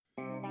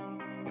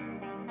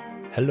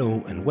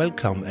Hello and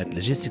welcome at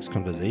Logistics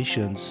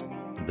Conversations,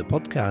 the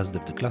podcast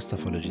of the Cluster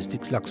for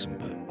Logistics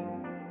Luxembourg.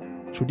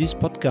 Through this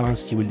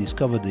podcast, you will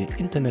discover the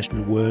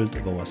international world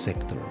of our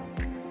sector.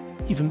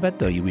 Even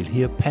better, you will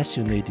hear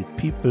passionate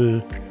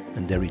people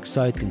and their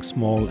exciting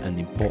small and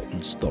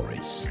important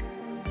stories.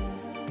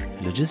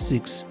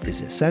 Logistics is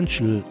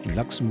essential in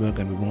Luxembourg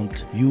and we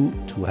want you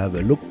to have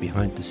a look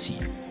behind the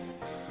scene.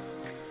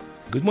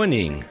 Good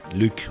morning,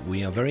 Luc.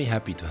 We are very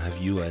happy to have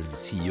you as the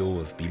CEO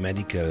of B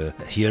Medical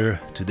here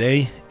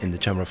today in the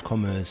Chamber of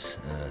Commerce.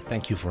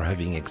 Thank you for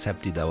having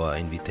accepted our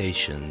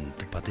invitation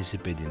to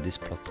participate in this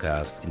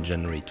podcast in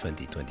January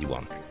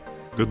 2021.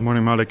 Good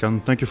morning, Malik,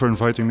 and thank you for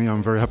inviting me.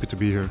 I'm very happy to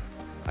be here.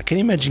 I can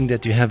imagine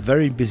that you have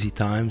very busy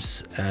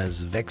times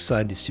as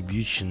vaccine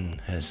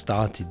distribution has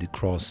started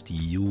across the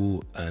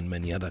EU and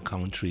many other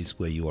countries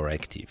where you are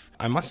active.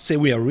 I must say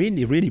we are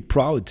really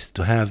proud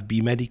to have B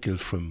Medical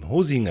from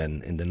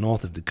Hosingen in the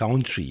north of the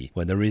country,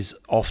 where there is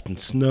often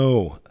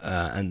snow,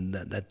 and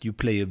that you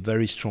play a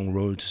very strong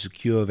role to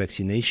secure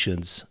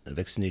vaccination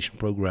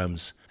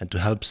programs and to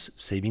help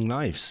saving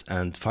lives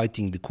and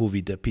fighting the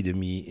COVID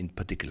epidemic in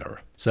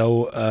particular.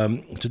 So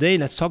today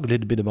let's talk a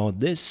little bit about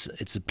this.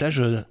 It's a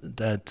pleasure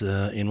that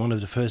in one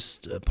of the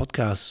first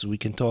podcasts we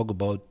can talk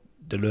about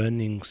the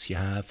learnings you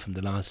have from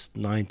the last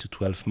 9 to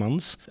 12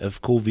 months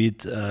of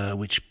COVID,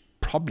 which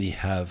probably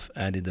have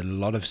added a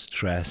lot of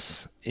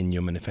stress in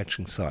your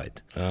manufacturing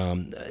side.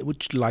 I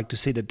would like to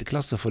say that the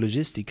Cluster for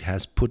Logistics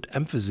has put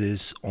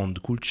emphasis on the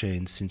cold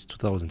chain since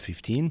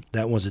 2015.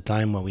 That was a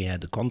time when we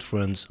had a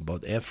conference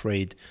about air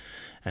freight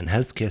and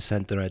healthcare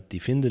center at the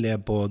Findel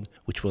Airport,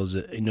 which was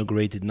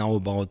inaugurated now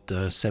about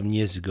 7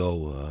 years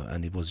ago,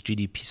 and it was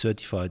GDP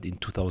certified in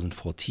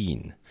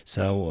 2014.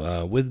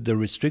 So with the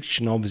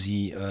restriction,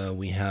 obviously,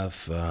 we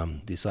have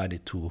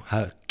decided to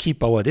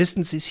keep our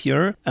distances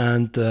here.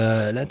 And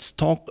let's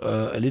talk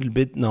a little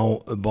bit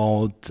now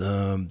about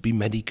B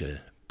Medical,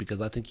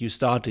 because I think you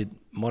started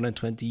more than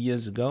 20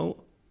 years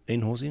ago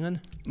in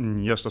Hosingen?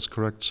 Yes, that's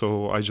correct.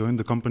 So I joined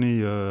the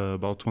company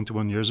about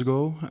 21 years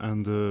ago,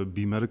 and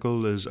B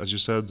Medical is, as you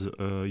said,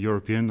 a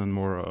European and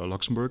more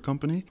Luxembourg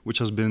company, which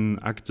has been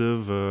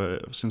active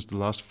since the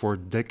last 4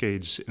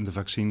 decades in the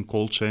vaccine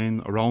cold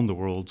chain around the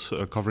world,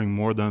 covering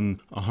more than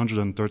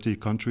 130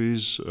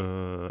 countries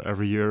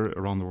every year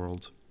around the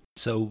world.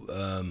 So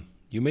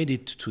you made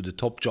it to the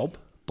top job.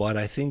 But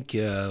I think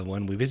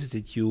when we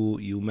visited you,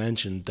 you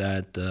mentioned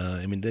that,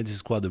 that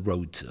is quite a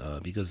road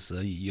because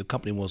your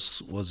company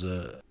was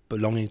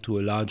belonging to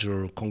a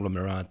larger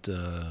conglomerate.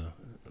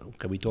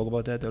 Can we talk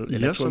about that?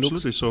 Yes,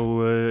 absolutely.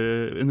 So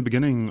in the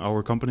beginning,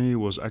 our company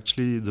was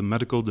actually the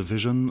medical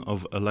division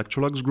of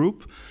Electrolux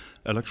Group.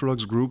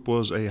 Electrolux Group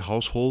was a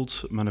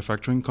household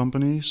manufacturing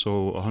company,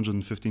 so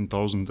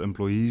 115,000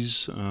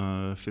 employees,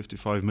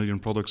 55 million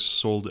products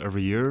sold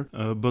every year.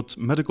 But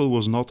medical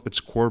was not its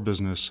core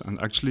business. And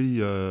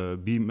actually,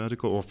 B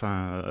Medical, or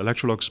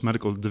Electrolux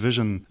Medical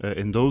Division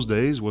in those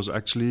days was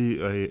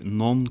actually a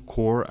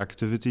non-core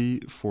activity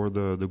for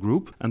the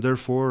group. And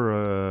therefore,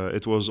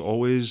 it was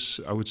always,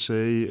 I would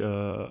say,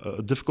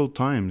 difficult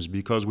times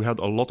because we had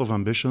a lot of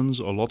ambitions,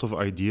 a lot of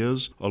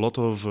ideas, a lot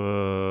of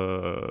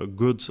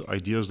good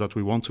ideas that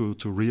we want to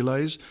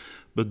realize,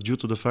 but due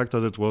to the fact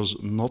that it was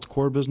not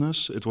core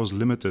business, it was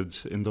limited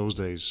in those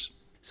days.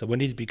 So when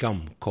did it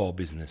become core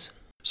business?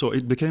 So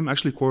it became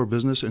actually core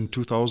business in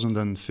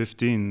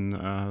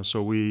 2015.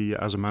 So we,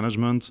 as a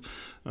management,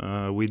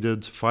 we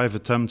did 5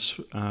 attempts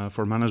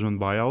for management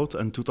buyout,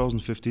 and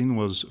 2015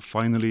 was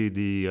finally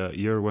the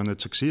year when it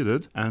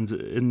succeeded.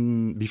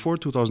 And before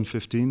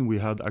 2015, we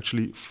had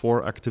actually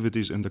 4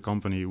 activities in the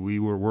company. We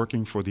were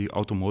working for the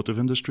automotive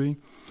industry,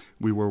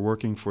 we were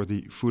working for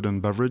the food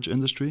and beverage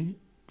industry,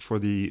 for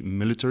the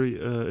military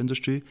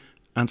industry,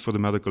 and for the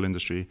medical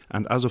industry.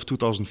 And as of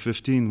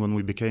 2015, when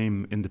we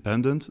became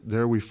independent,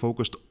 there we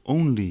focused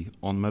only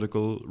on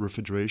medical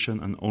refrigeration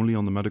and only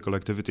on the medical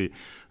activity.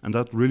 And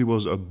that really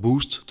was a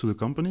boost to the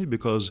company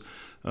because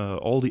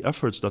all the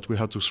efforts that we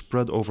had to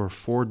spread over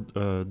 4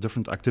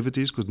 different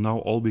activities could now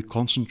all be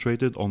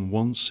concentrated on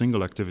one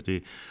single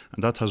activity.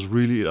 And that has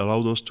really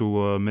allowed us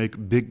to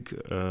make big,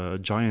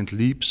 giant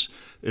leaps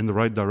in the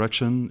right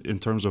direction in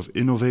terms of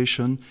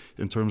innovation,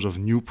 in terms of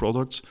new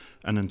products,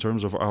 and in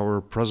terms of our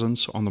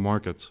presence on the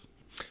market.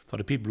 For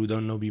the people who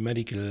don't know B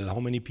Medical, how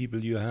many people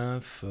do you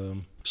have?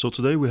 So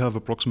today we have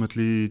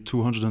approximately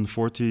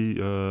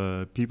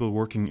 240 people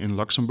working in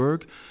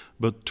Luxembourg,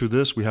 but to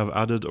this we have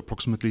added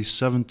approximately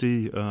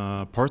 70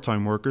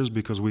 part-time workers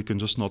because we can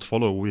just not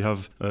follow. We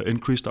have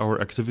increased our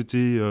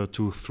activity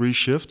to 3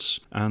 shifts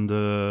and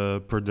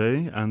per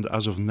day, and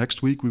as of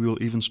next week we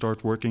will even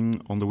start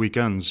working on the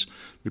weekends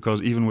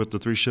because even with the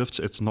 3 shifts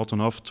it's not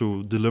enough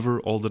to deliver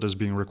all that is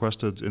being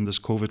requested in this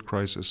COVID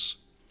crisis.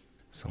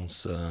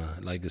 Sounds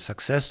like a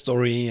success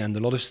story and a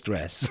lot of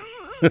stress.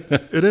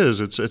 It is.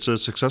 It's a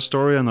success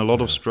story and a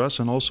lot of stress,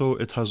 and also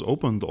it has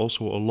opened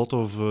also a lot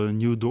of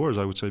new doors,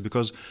 I would say,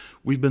 because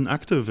we've been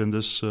active in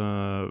this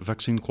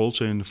vaccine cold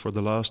chain for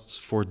the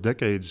last 4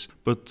 decades,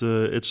 but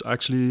it's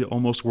actually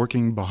almost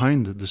working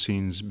behind the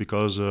scenes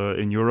because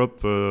in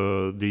Europe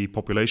the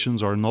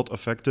populations are not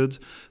affected.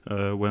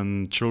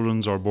 When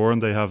children are born,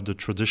 they have the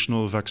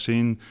traditional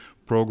vaccine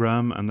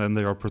program, and then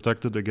they are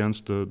protected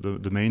against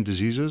the main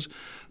diseases.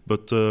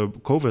 But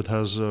COVID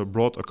has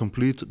brought a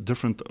complete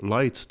different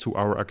light to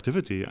our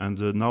activity. And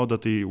now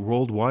that the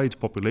worldwide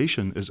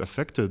population is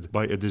affected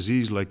by a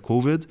disease like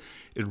COVID,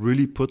 it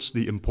really puts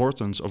the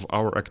importance of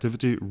our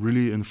activity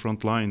really in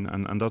front line.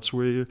 And that's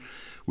where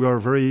we are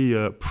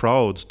very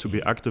proud to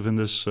be active in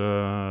this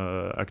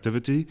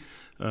activity.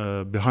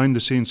 Behind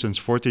the scenes since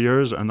 40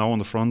 years, and now on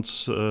the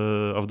front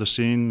of the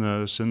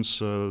scene since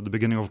the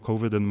beginning of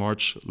COVID in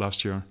March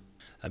last year.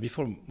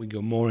 Before we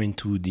go more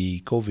into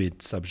the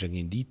COVID subject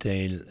in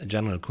detail, a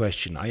general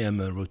question. I am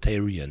a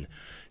Rotarian,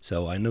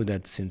 so I know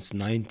that since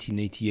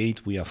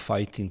 1988 we are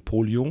fighting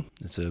polio.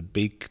 It's a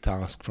big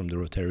task from the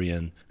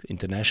Rotarian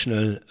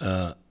International,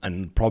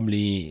 and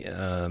probably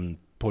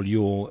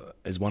polio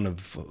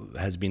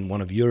has been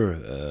one of your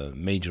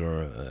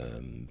major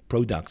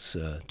products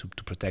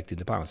to protect in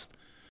the past.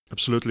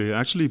 Absolutely.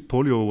 Actually,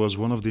 polio was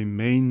one of the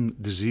main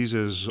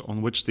diseases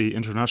on which the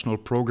international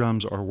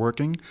programs are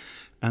working.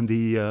 And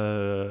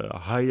the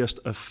highest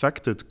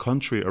affected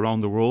country around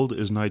the world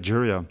is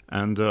Nigeria.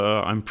 And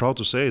I'm proud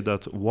to say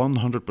that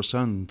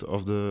 100%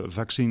 of the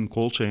vaccine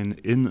cold chain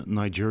in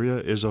Nigeria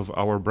is of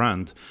our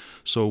brand.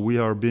 So we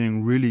are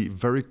being really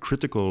very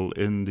critical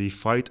in the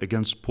fight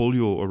against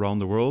polio around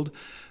the world.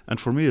 And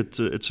for me,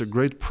 it's a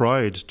great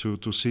pride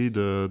to see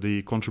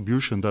the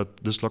contribution that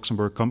this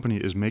Luxembourg company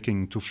is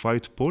making to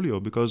fight polio,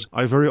 because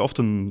I very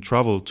often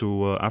travel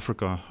to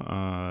Africa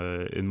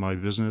in my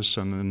business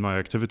and in my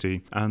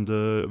activity. And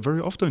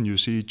very often you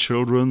see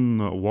children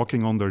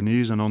walking on their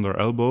knees and on their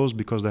elbows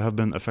because they have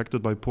been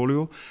affected by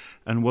polio.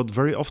 And what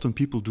very often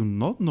people do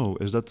not know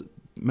is that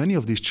many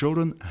of these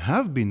children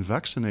have been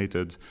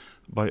vaccinated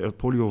by a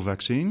polio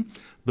vaccine,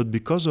 but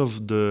because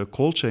of the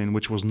cold chain,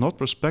 which was not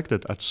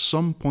respected at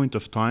some point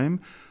of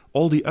time,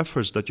 all the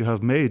efforts that you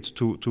have made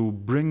to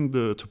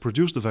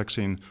produce the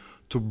vaccine,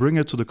 to bring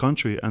it to the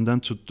country, and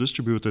then to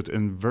distribute it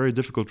in very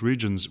difficult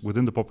regions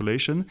within the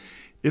population,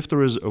 if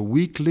there is a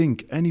weak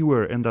link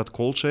anywhere in that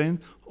cold chain,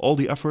 all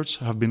the efforts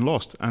have been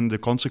lost, and the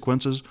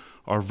consequences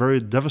are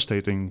very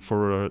devastating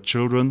for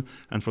children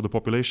and for the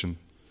population.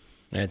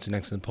 It's an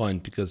excellent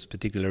point, because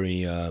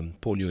particularly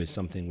polio is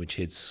something which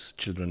hits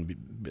children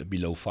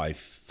below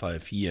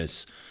five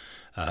years.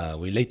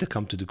 We later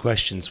come to the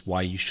questions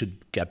why you should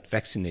get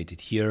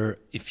vaccinated here.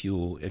 If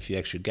you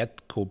actually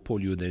get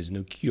polio, there is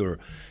no cure.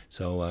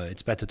 So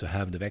it's better to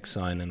have the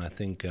vaccine, and I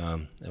think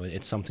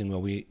it's something where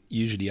we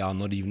usually are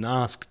not even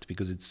asked,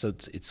 because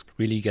it's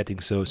really getting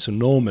so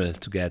normal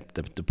to get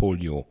the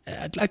polio.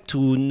 I'd like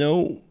to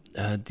know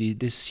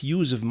this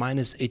use of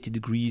minus 80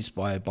 degrees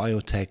by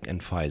BioNTech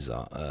and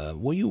Pfizer.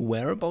 Were you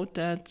aware about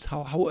that?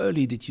 How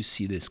early did you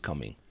see this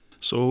coming?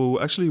 So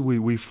actually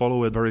we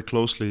follow it very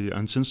closely,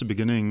 and since the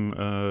beginning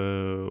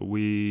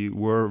we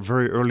were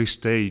very early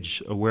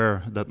stage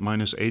aware that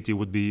minus 80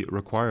 would be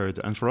required.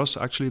 And for us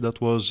actually that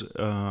was,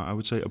 I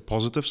would say, a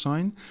positive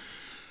sign.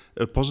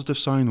 A positive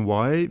sign,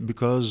 why?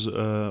 Because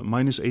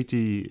minus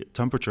 80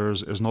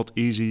 temperatures is not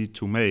easy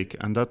to make,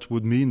 and that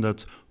would mean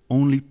that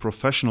only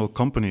professional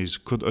companies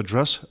could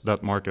address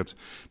that market.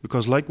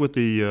 Because like with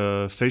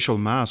the facial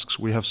masks,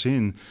 we have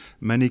seen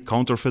many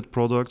counterfeit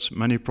products,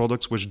 many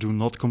products which do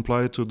not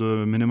comply to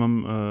the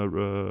minimum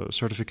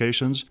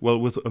certifications. Well,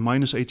 with a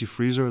minus 80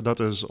 freezer, that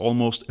is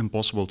almost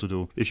impossible to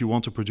do. If you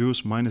want to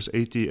produce minus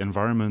 80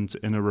 environment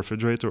in a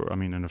refrigerator,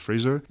 in a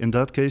freezer, in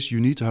that case, you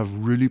need to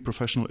have really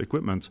professional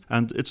equipment.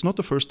 And it's not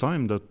the first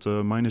time that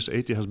minus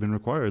 80 has been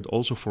required.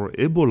 Also for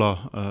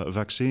Ebola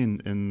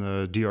vaccine in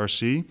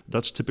DRC,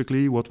 that's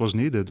typically what was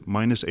needed,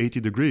 minus 80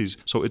 degrees.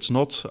 So it's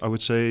not, I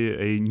would say,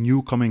 a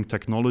new coming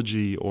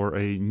technology or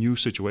a new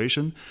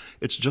situation.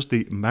 It's just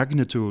the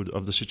magnitude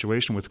of the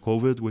situation with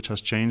COVID which has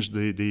changed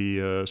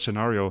the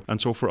scenario. And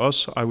so for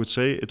us, I would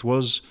say it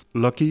was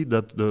lucky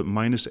that the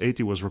minus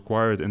 80 was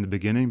required in the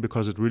beginning,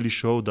 because it really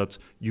showed that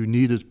you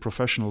needed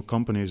professional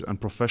companies and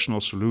professional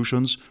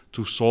solutions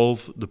to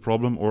solve the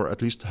problem, or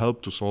at least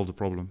help to solve the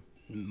problem.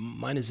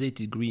 Minus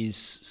 80 degrees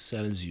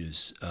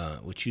Celsius,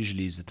 which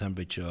usually is the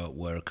temperature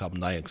where carbon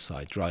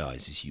dioxide, dry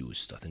ice, is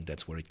used. I think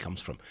that's where it comes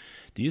from.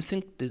 Do you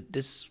think that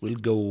this will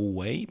go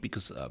away?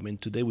 Because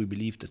today we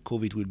believe that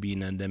COVID will be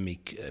an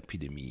endemic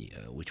epidemic,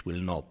 which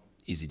will not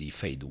easily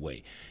fade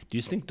away. Do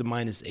you think the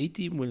minus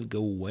 80 will go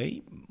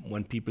away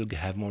when people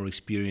have more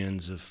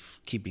experience of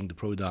keeping the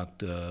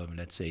product,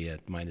 let's say,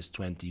 at minus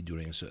 20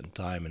 during a certain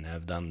time, and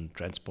have done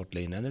transport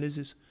lane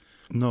analysis?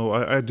 No,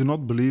 I do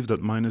not believe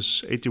that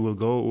minus 80 will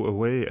go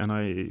away, and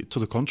to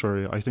the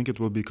contrary, I think it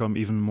will become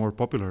even more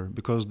popular,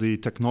 because the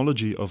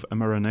technology of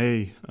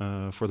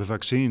mRNA for the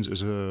vaccines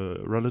is a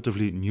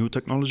relatively new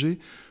technology,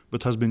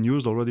 but has been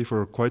used already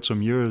for quite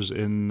some years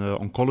in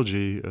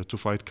oncology to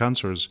fight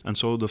cancers. And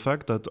so the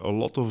fact that a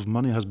lot of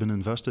money has been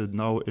invested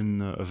now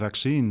in a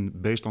vaccine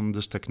based on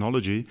this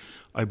technology,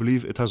 I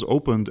believe it has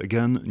opened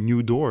again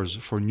new doors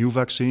for new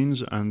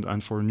vaccines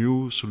and for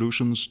new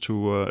solutions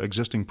to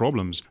existing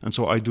problems. And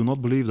so I do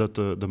not believe that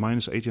the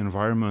minus 80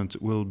 environment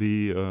will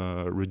be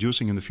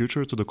reducing in the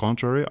future. To the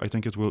contrary, I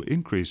think it will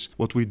increase.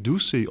 What we do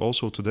see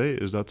also today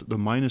is that the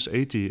minus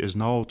 80 is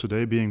now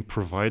today being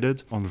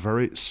provided on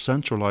very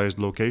centralized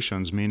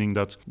locations, meaning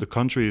that the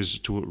countries,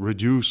 to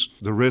reduce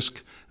the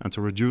risk and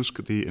to reduce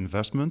the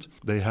investment,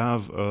 they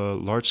have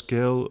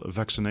large-scale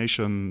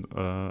vaccination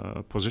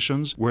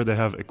positions where they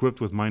have equipped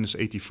with minus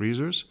 80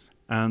 freezers.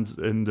 And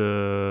in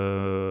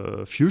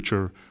the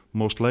future,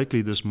 most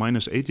likely this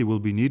minus 80 will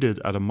be needed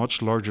at a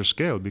much larger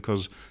scale,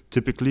 because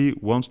typically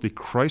once the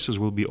crisis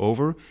will be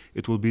over,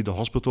 it will be the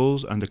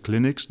hospitals and the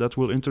clinics that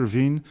will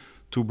intervene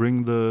to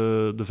bring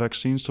the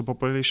vaccines to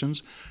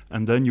populations.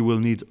 And then you will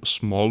need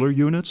smaller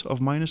units of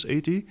minus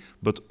 80,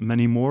 but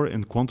many more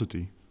in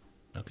quantity.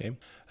 Okay.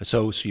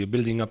 So you're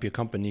building up your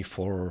company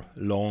for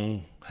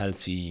long,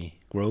 healthy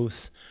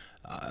growth.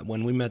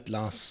 When we met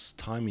last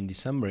time in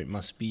December, it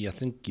must be, I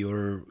think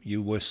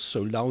you were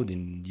sold out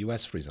in the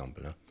US, for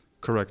example. Huh?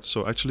 Correct.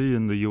 So actually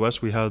in the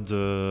US we have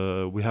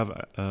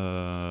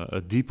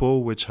a depot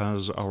which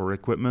has our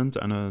equipment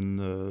and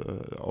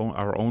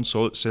our own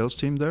sales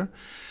team there.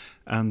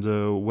 And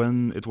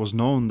when it was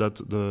known that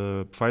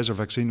the Pfizer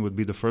vaccine would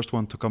be the first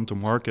one to come to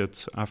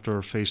market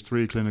after phase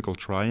 3 clinical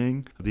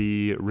trying,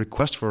 the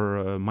request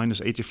for minus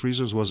 80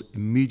 freezers was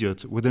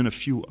immediate. Within a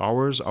few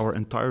hours, our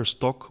entire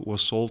stock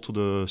was sold to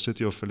the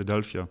city of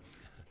Philadelphia.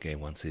 Okay,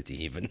 one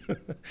city even.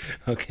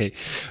 Okay,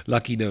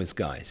 lucky those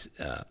guys.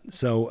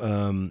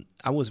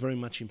 I was very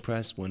much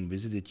impressed when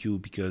visited you,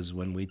 because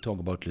when we talk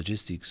about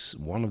logistics,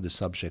 one of the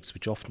subjects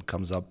which often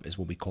comes up is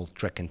what we call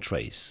track and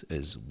trace,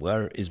 is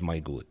where is my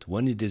good,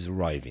 when it is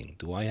arriving,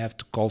 do I have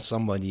to call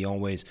somebody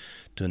always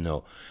to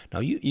know?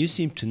 Now you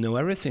seem to know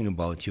everything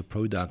about your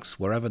products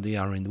wherever they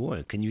are in the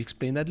world. Can you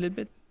explain that a little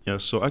bit?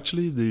 Yes, so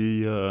actually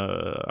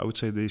I would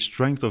say the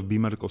strength of B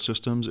Medical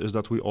Systems is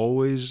that we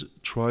always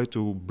try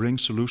to bring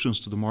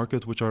solutions to the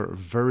market which are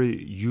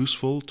very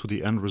useful to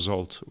the end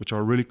result, which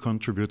are really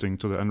contributing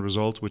to the end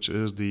result, which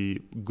is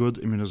the good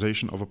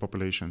immunization of a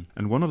population.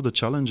 And one of the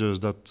challenges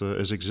that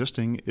is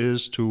existing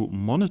is to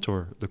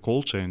monitor the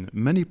cold chain.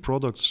 Many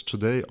products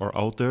today are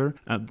out there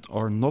and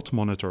are not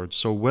monitored.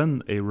 So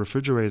when a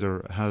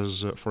refrigerator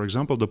has, for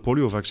example, the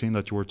polio vaccine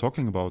that you were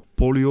talking about,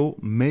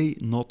 polio may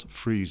not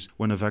freeze.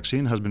 When a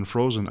vaccine has been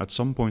frozen at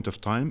some point of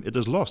time, it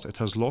is lost. It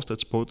has lost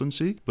its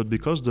potency, but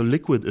because the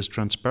liquid is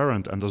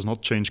transparent and does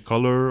not change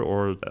color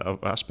or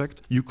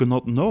aspect, you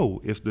cannot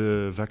know if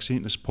the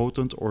vaccine is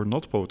potent or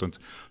not potent.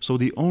 So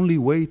the only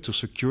way to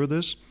secure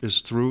this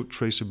is through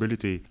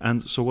traceability.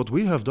 And so what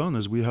we have done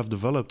is we have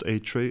developed a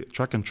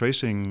track and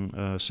tracing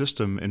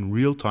system in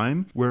real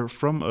time, where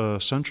from a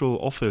central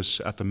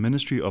office at the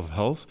Ministry of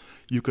Health,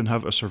 you can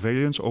have a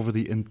surveillance over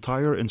the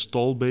entire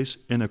install base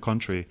in a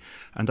country.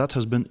 And that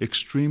has been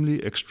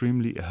extremely,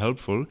 extremely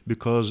helpful,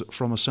 because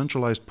from a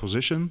centralized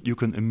position, you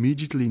can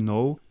immediately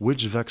know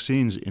which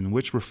vaccines in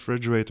which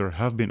refrigerator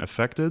have been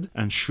affected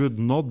and should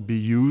not be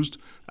used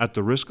at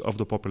the risk of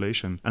the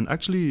population. And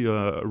actually,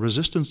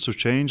 resistance to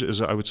change is,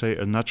 I would say,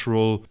 a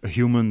natural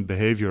human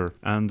behavior.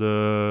 And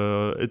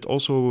it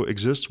also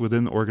exists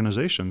within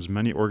organizations.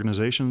 Many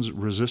organizations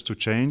resist to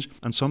change,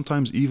 and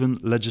sometimes even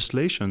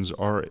legislations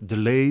are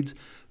delayed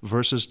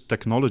versus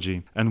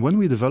technology. And when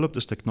we developed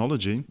this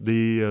technology,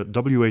 the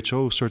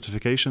WHO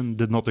certification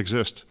did not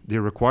exist. The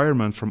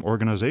requirement from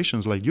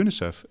organizations like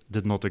UNICEF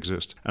did not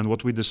exist. And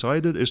what we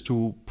decided is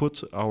to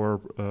put our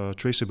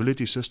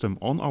traceability system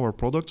on our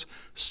products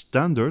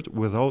standard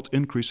without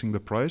increasing the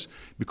price,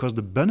 because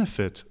the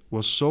benefit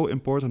was so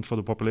important for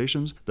the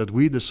populations that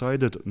we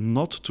decided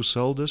not to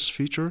sell this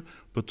feature,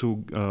 but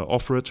to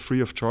offer it free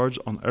of charge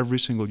on every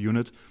single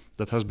unit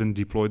that has been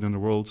deployed in the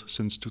world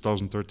since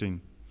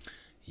 2013.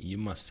 You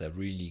must have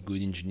really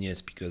good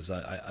engineers, because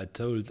I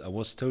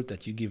was told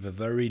that you give a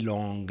very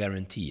long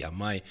guarantee.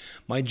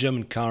 My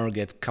German car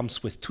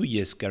comes with 2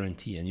 years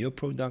guarantee, and your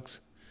products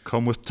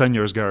come with 10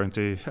 years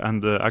guarantee.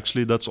 And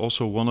actually that's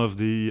also one of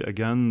the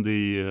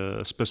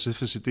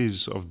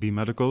specificities of B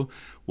Medical.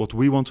 What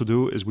we want to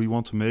do is we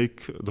want to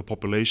make the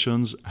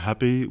populations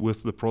happy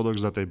with the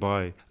products that they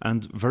buy.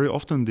 And very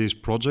often these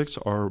projects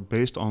are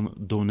based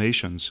on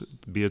donations,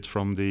 be it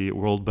from the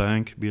World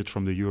Bank, be it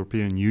from the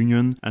European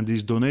Union. And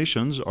these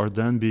donations are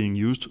then being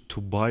used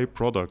to buy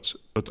products.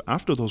 But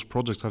after those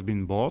projects have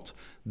been bought,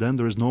 then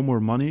there is no more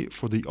money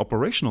for the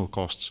operational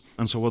costs.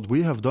 And so what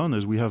we have done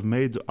is we have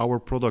made our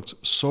products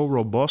so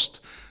robust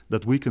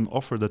that we can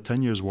offer the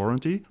 10 years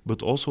warranty,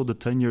 but also the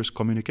 10 years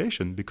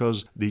communication,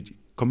 because the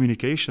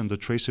communication, the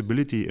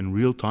traceability in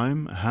real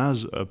time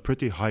has a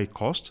pretty high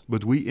cost,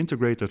 but we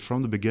integrate it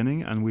from the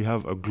beginning, and we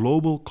have a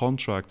global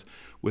contract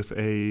with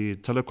a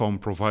telecom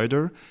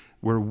provider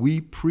where we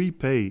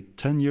prepay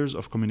 10 years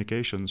of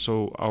communication.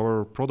 So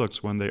our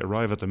products, when they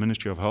arrive at the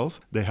Ministry of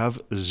Health, they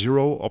have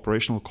zero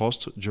operational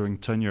cost during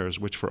 10 years,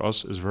 which for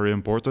us is very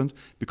important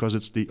because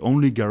it's the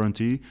only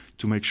guarantee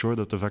to make sure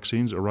that the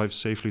vaccines arrive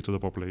safely to the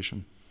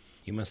population.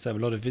 You must have a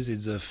lot of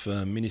visits of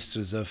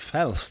ministers of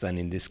health then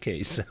in this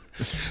case.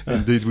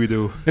 Indeed we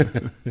do.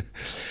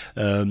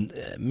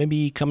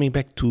 Maybe coming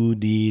back to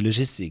the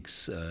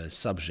logistics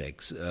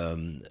subjects,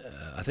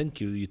 I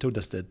think you told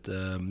us that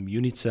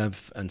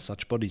UNICEF and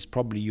such bodies,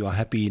 probably you are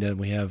happy that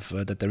we have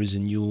that there is a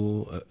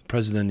new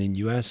president in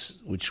US,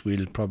 which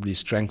will probably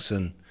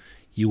strengthen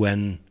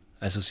UN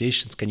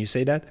associations. Can you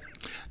say that?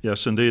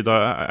 Yes, indeed.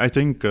 I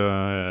think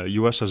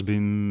US has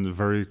been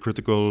very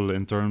critical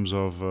in terms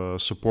of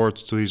support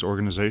to these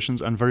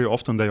organizations, and very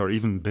often they are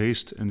even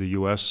based in the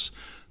US.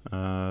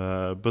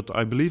 But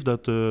I believe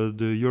that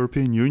the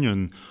European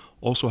Union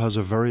also has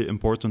a very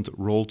important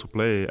role to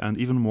play, and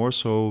even more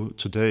so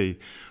today.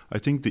 I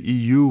think the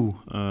EU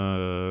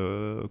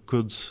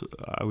could,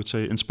 I would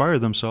say, inspire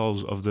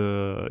themselves of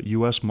the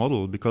US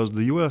model, because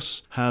the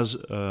US has,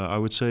 I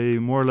would say,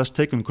 more or less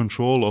taken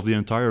control of the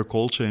entire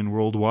cold chain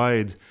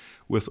worldwide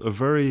with a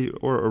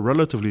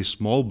relatively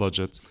small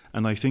budget.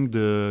 And I think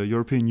the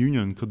European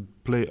Union could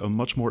play a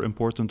much more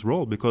important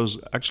role, because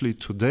actually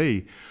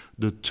today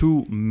the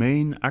two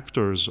main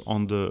actors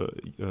on the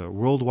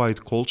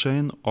worldwide cold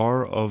chain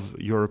are of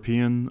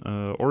European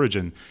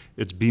origin.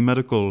 It's B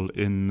Medical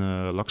in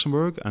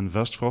Luxembourg and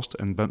Vestfrost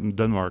in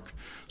Denmark.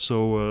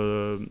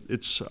 So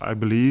it's, I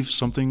believe,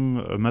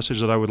 a message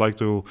that I would like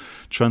to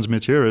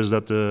transmit here is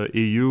that the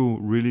EU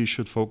really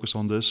should focus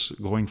on this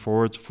going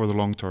forward for the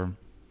long term.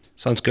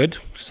 Sounds good.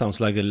 Sounds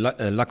like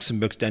a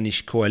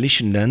Luxembourg-Danish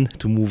coalition then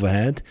to move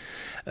ahead.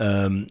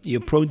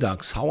 Your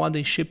products, how are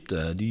they shipped?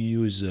 Do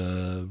you use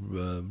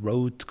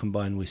road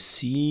combined with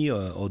sea,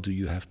 or do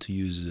you have to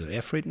use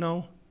air freight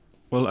now?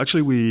 Well,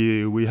 actually,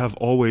 we have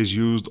always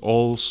used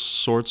all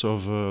sorts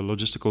of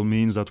logistical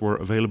means that were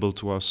available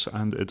to us,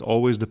 and it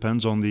always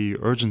depends on the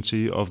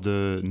urgency of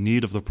the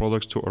need of the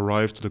products to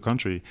arrive to the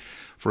country.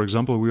 For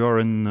example, we are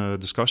in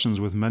discussions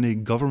with many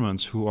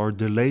governments who are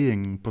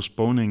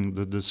postponing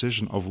the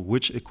decision of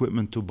which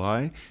equipment to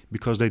buy,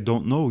 because they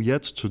don't know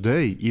yet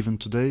even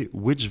today,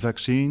 which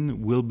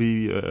vaccine will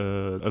be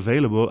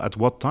available at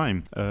what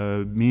time.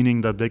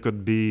 Meaning that they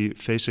could be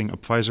facing a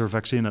Pfizer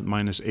vaccine at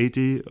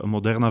 -80, a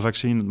Moderna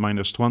vaccine at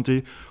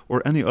 -20,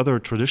 or any other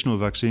traditional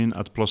vaccine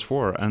at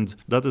 +4. And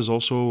that is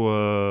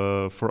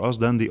also for us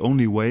then the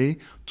only way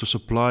to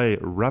supply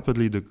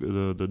rapidly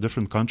the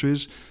different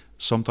countries.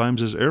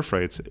 Sometimes is air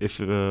freight.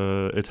 If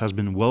it has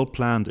been well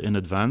planned in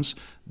advance,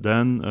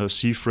 then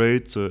sea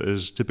freight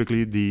is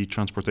typically the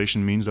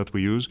transportation means that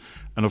we use.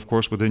 And of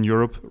course, within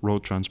Europe,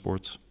 road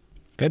transport.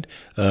 Good.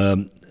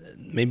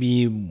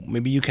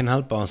 Maybe you can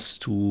help us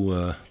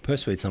to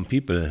persuade some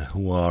people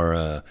who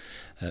are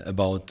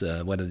about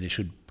whether they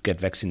should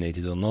get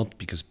vaccinated or not,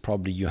 because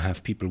probably you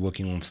have people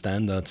working on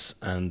standards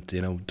and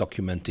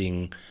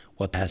documenting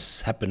what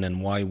has happened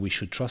and why we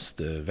should trust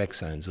the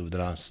vaccines over the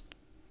last.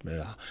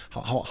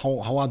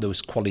 How are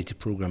those quality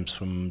programs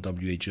from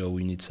WHO,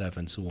 UNICEF,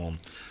 and so on?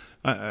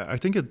 I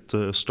think it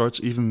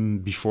starts even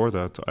before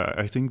that.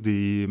 I think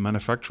the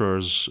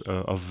manufacturers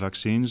of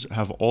vaccines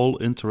have all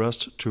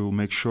interest to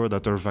make sure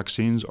that their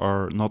vaccines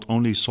are not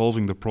only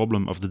solving the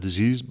problem of the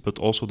disease, but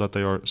also that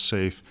they are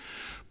safe.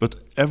 But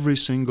every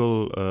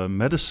single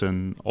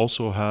medicine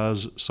also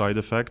has side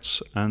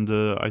effects, and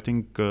I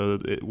think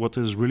what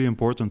is really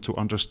important to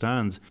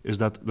understand is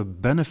that the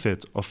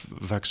benefit of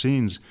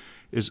vaccines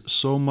is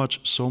so much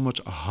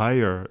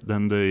higher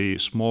than the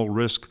small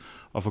risk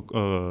of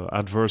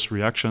adverse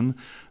reaction,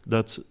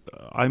 that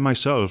I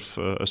myself,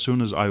 as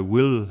soon as I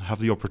will have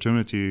the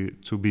opportunity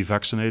to be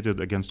vaccinated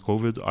against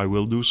COVID, I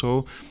will do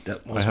so.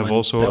 That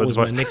was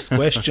my next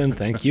question.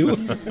 Thank you.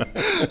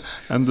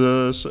 And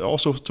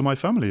also to my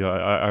family,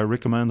 I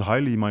recommend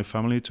highly my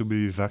family to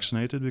be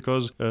vaccinated,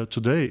 because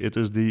today it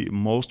is the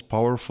most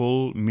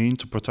powerful mean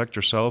to protect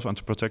yourself and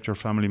to protect your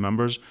family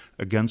members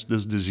against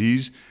this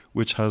disease,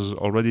 which has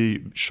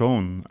already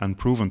shown and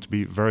proven to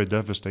be very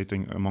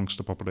devastating amongst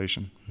the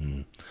population.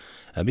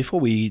 Before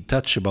we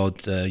touch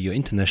about your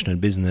international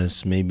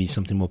business, maybe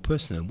something more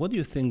personal, what do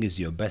you think is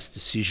your best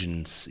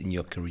decisions in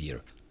your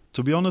career?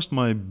 To be honest,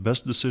 my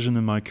best decision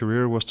in my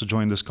career was to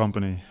join this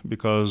company,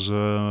 because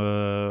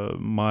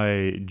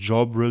my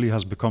job really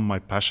has become my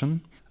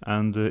passion.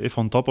 And if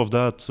on top of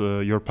that,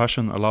 your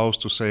passion allows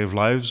to save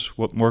lives,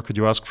 what more could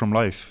you ask from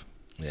life?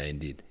 Yeah,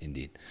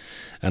 indeed.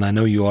 And I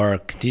know you are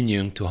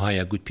continuing to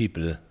hire good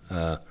people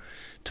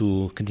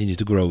to continue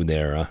to grow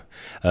there.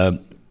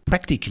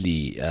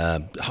 Practically,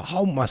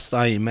 how must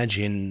I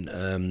imagine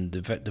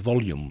the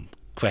volume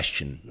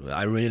question?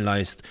 I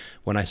realized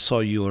when I saw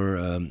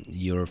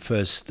your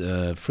first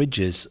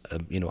fridges,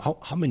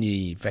 how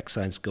many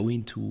vaccines go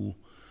into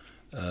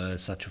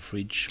such a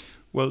fridge?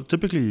 Well,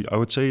 typically, I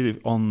would say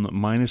on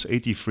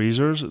 -80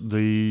 freezers,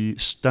 the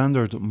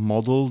standard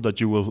model that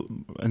you will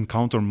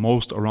encounter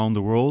most around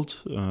the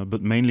world,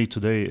 but mainly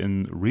today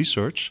in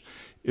research,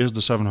 is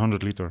the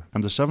 700 liter.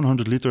 And the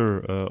 700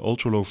 liter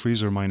ultra low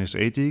freezer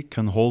 -80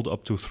 can hold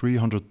up to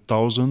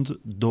 300,000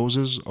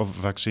 doses of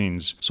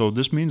vaccines. So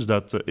this means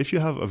that if you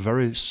have a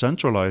very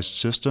centralized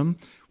system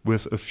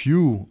with a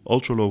few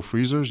ultra-low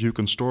freezers, you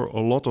can store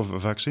a lot of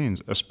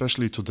vaccines,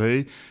 especially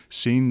today,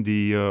 seeing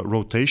the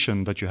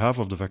rotation that you have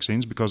of the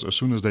vaccines, because as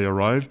soon as they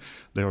arrive,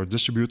 they are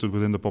distributed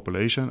within the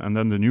population, and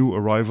then the new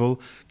arrival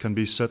can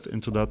be set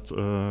into that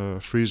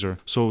freezer.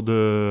 So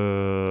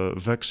the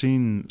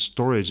vaccine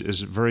storage is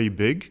very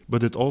big,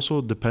 but it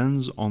also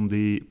depends on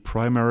the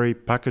primary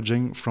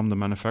packaging from the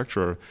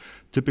manufacturer.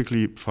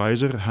 Typically,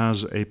 Pfizer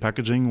has a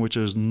packaging which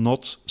is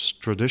not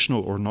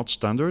traditional or not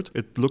standard.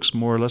 It looks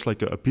more or less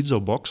like a pizza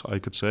box, I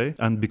could say.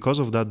 And because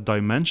of that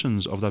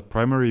dimensions of that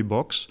primary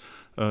box,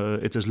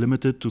 it is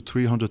limited to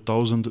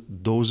 300,000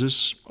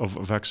 doses of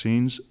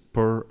vaccines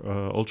per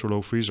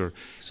ultra-low freezer.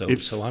 So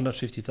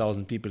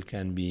 150,000 people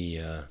can be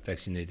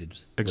vaccinated.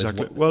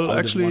 Exactly. Well,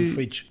 actually, one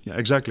fridge. Yeah,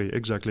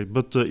 exactly.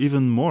 But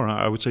even more,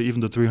 I would say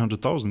even the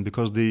 300,000,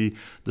 because the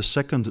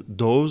second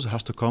dose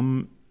has to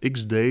come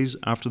X days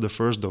after the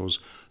first dose.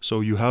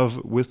 So you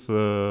have, with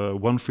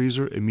one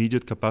freezer,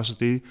 immediate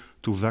capacity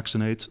to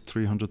vaccinate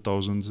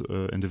 300,000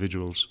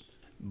 individuals.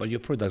 But your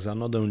products are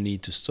not only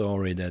to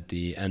store it at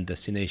the end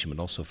destination, but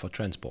also for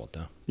transport.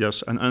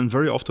 Yes, and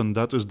very often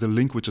that is the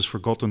link which is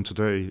forgotten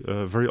today.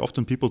 Very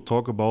often people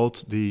talk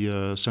about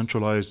the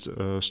centralized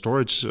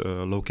storage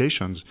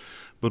locations.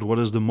 But what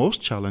is the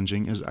most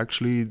challenging is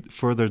actually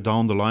further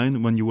down the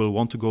line when you will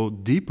want to go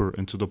deeper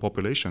into the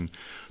population.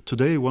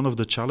 Today, one of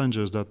the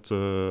challenges that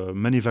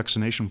many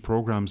vaccination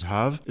programs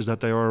have is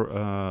that they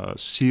are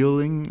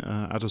sealing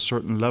at a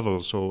certain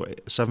level. So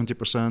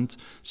 70%,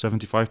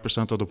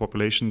 75% of the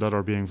population that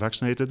are being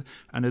vaccinated,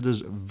 and it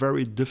is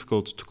very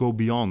difficult to go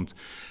beyond.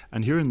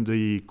 And here in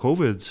the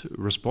COVID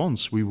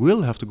response, we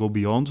will have to go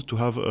beyond to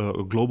have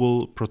a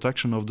global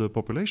protection of the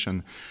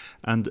population.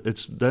 And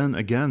it's then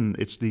again,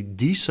 it's the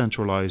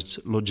decentralized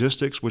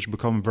logistics which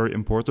become very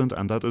important.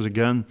 And that is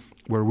again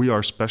where we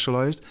are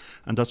specialized.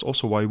 And that's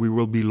also why we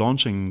will be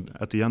launching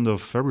at the end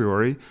of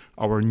February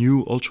our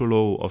new ultra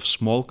low of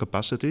small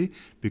capacity,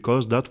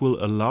 because that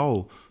will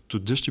allow to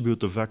distribute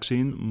the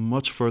vaccine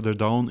much further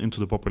down into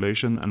the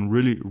population and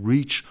really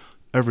reach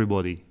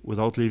everybody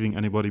without leaving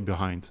anybody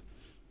behind.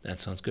 That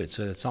sounds good.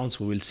 So that sounds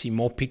we will see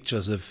more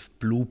pictures of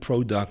blue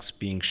products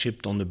being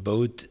shipped on a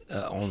boat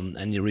on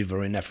any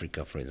river in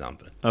Africa, for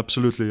example.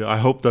 Absolutely. I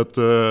hope that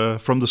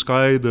from the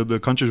sky the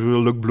countries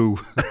will look blue.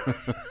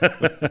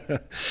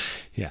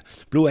 Yeah,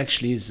 blue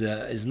actually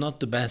is not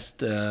the best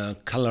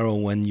color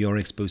when you're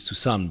exposed to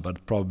sun,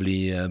 but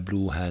probably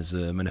blue has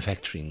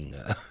manufacturing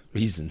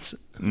reasons.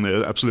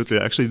 Yeah, absolutely.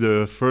 Actually,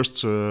 the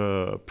first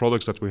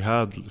products that we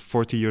had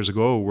 40 years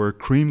ago were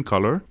cream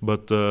color,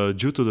 but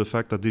due to the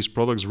fact that these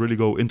products really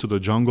go into the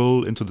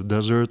jungle, into the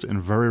desert,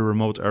 in very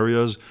remote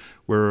areas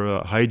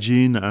where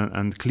hygiene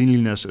and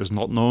cleanliness is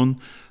not known,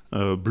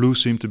 blue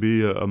seemed to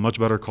be a much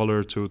better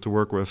color to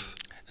work with.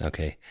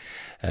 Okay.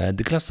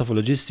 The Cluster for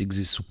Logistics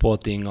is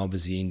supporting,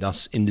 obviously,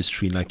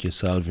 industry like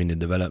yourself in the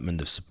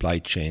development of supply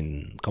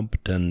chain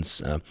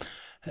competence.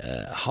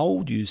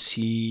 How do you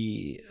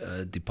see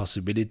the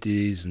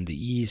possibilities in the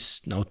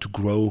East now to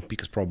grow?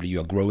 Because probably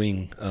you are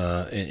growing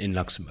in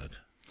Luxembourg.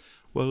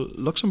 Well,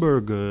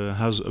 Luxembourg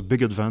has a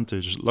big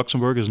advantage.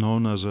 Luxembourg is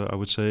known as, I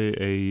would say,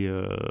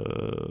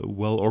 a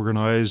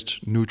well-organized,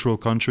 neutral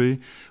country,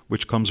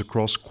 which comes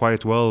across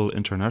quite well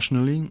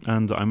internationally.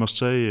 And I must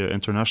say,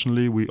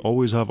 internationally, we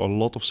always have a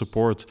lot of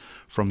support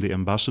from the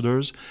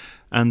ambassadors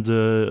and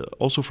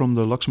also from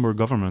the Luxembourg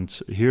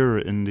government. Here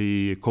in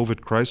the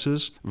COVID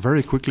crisis,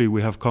 very quickly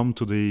we have come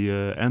to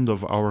the end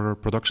of our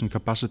production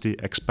capacity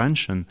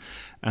expansion.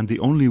 And the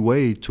only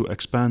way to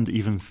expand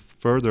even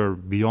further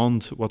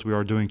beyond what we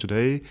are doing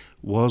today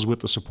was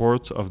with the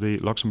support of the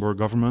Luxembourg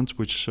government,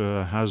 which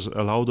has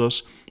allowed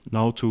us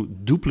now to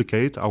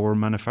duplicate our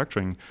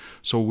manufacturing.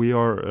 So we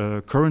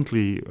are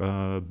currently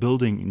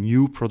building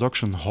new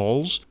production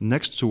halls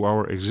next to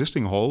our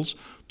existing halls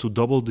to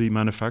double the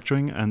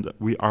manufacturing, and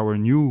our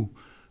new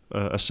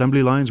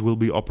assembly lines will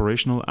be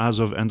operational as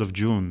of end of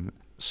June.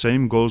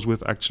 Same goes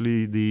with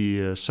actually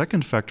the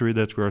second factory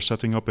that we are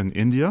setting up in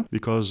India,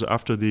 because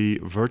after the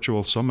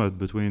virtual summit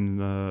between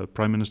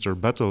Prime Minister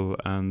Bettel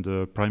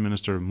and Prime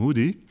Minister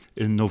Modi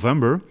in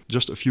November,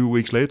 just a few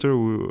weeks later,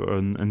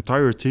 an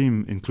entire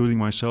team, including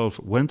myself,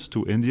 went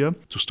to India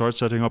to start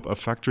setting up a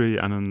factory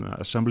and an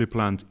assembly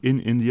plant in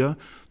India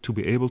to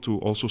be able to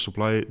also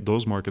supply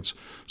those markets.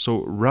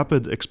 So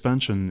rapid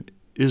expansion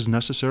is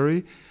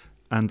necessary.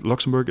 And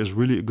Luxembourg is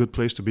really a good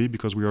place to be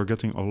because we are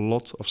getting a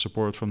lot of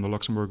support from the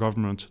Luxembourg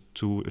government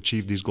to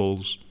achieve these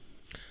goals.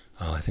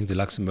 I think the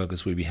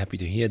Luxembourgers will be happy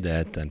to hear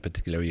that, and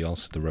particularly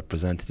also the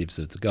representatives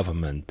of the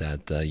government,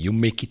 that you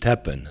make it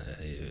happen,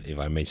 if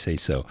I may say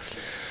so.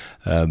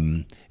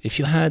 If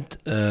you had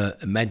a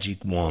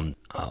magic wand,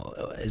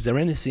 is there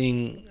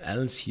anything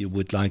else you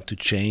would like to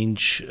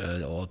change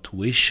or to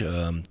wish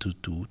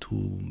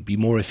to be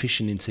more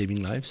efficient in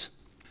saving lives?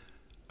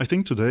 I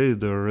think today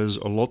there is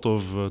a lot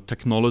of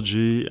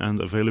technology and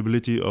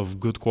availability of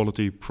good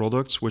quality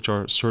products which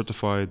are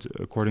certified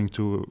according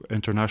to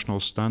international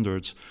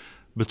standards.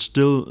 But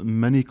still,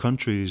 many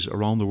countries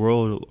around the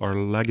world are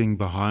lagging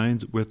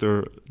behind with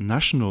their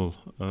national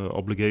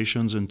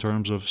obligations in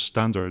terms of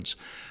standards.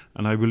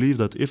 And I believe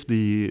that if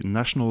the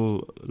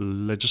national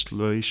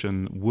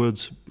legislation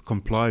would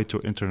comply to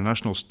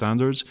international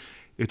standards,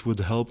 it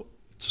would help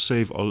to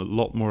save a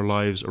lot more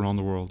lives around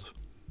the world.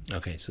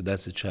 Okay, so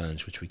that's a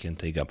challenge which we can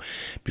take up.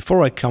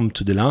 Before I come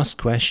to the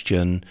last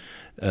question,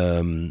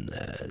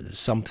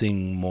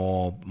 something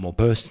more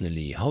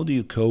personally. How do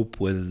you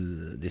cope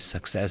with this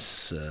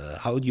success?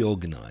 How do you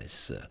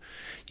organize?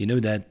 You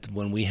know that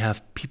when we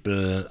have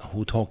people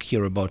who talk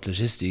here about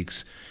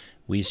logistics,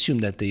 we assume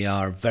that they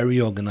are very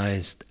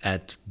organized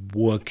at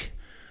work.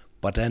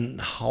 But then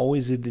how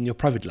is it in your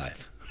private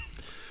life?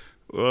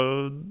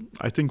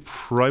 I think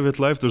private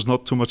life, there's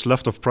not too much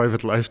left of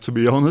private life, to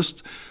be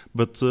honest.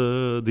 But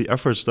the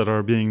efforts that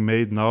are being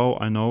made now,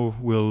 I know,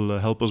 will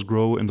help us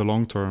grow in the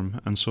long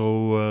term. And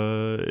so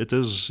it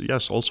is,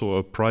 yes, also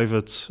a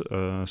private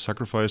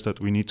sacrifice that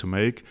we need to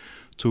make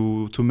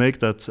make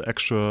that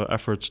extra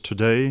effort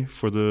today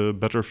for the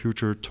better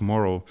future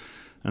tomorrow.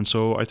 And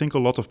so I think a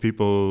lot of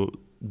people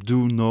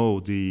do know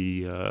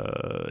the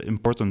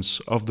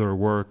importance of their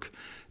work,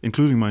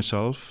 including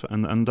myself,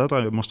 and that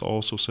I must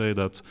also say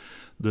that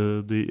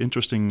the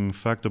interesting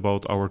fact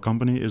about our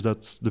company is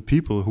that the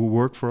people who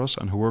work for us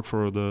and who work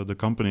for the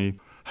company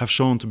have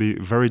shown to be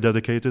very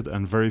dedicated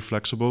and very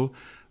flexible,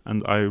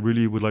 and I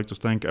really would like to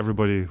thank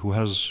everybody who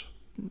has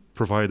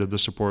provided the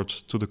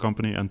support to the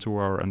company and to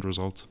our end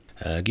result.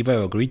 Give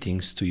our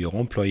greetings to your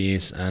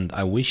employees, and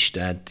I wish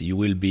that you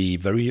will be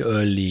very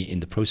early in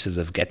the process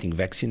of getting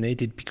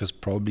vaccinated, because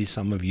probably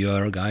some of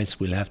your guys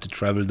will have to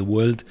travel the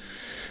world.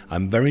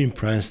 I'm very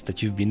impressed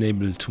that you've been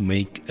able to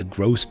make a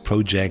growth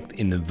project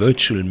in a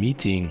virtual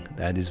meeting.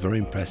 That is very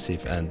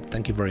impressive, and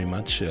thank you very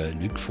much,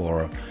 Luc,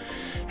 for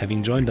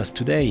having joined us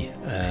today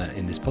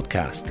in this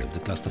podcast of the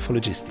Cluster for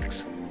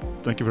Logistics.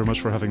 Thank you very much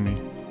for having me.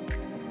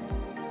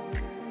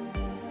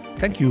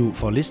 Thank you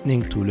for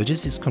listening to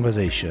Logistics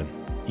Conversation.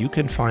 You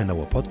can find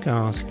our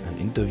podcast and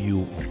interview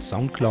on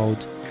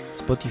SoundCloud,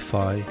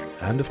 Spotify,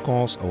 and of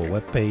course our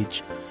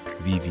webpage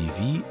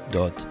www.c4l.lu.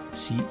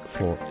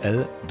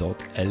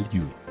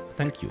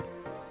 Thank you.